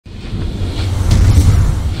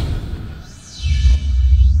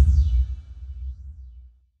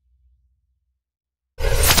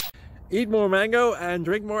Eat more mango and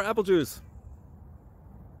drink more apple juice.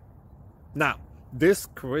 Now, this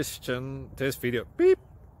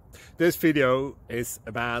video is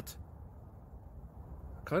about...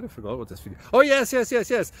 I kind of forgot what this video... Oh, yes.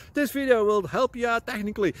 This video will help you out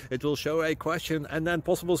technically. It will show a question and then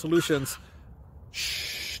possible solutions.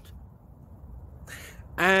 Shh.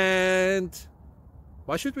 And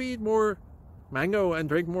why should we eat more mango and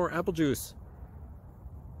drink more apple juice?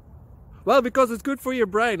 Well, because it's good for your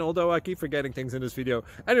brain, although I keep forgetting things in this video.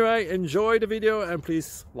 Anyway, enjoy the video and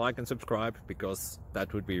please like and subscribe, because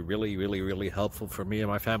that would be really, really, really helpful for me and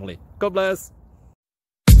my family. God bless!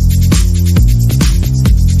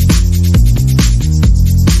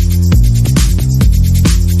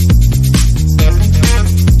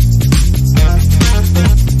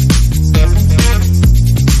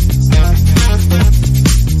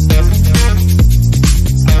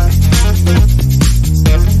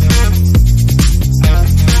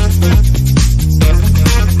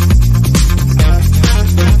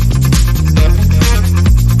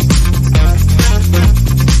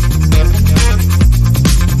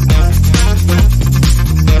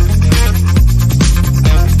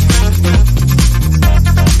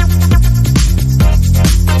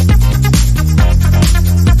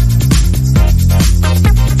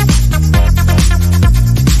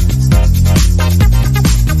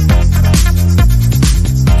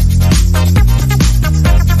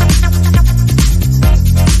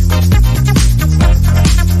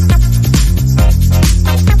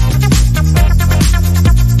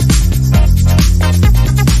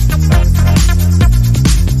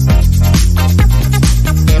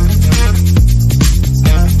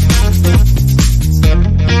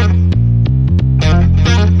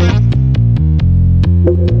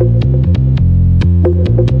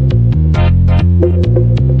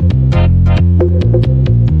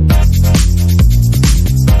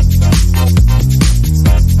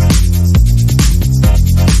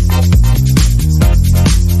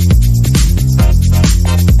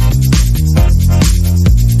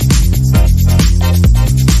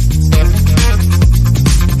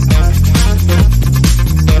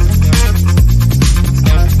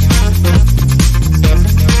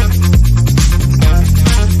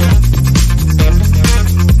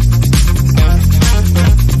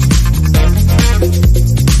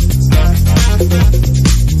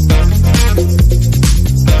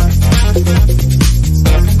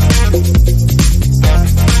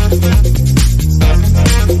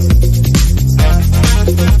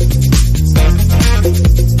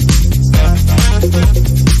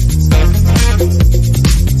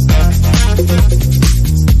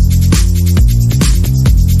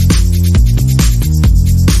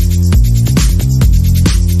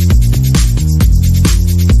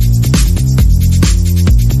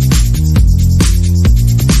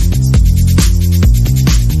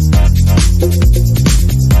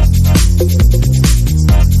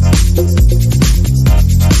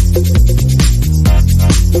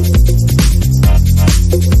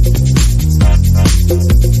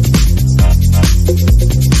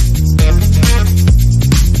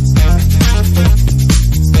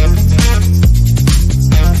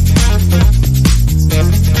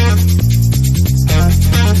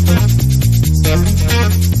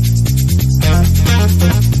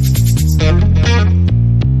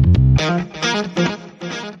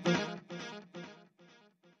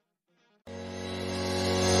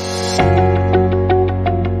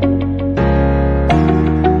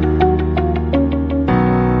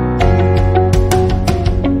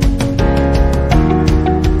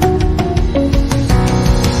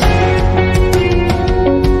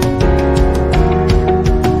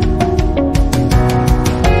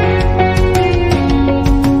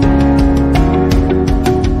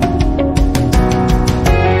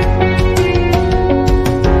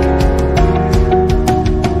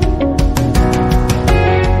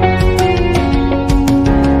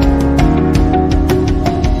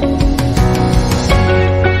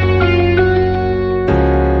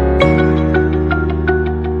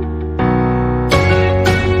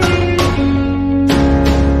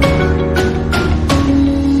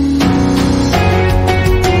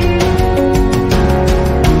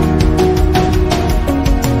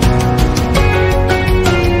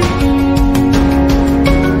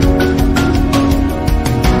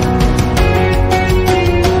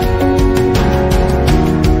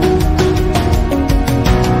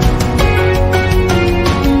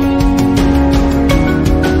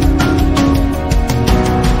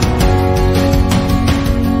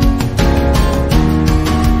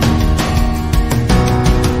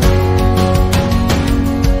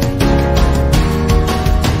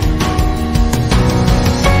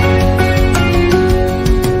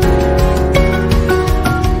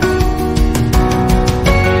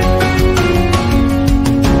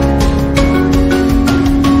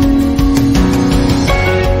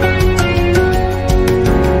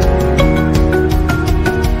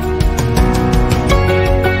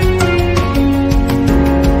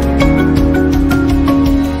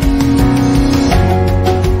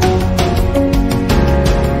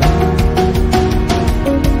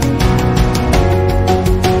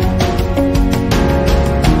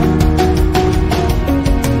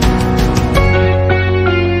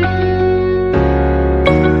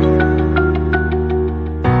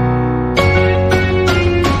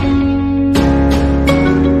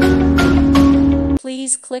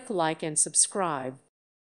 Click like and subscribe.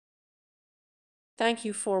 Thank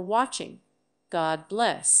you for watching. God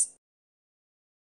bless.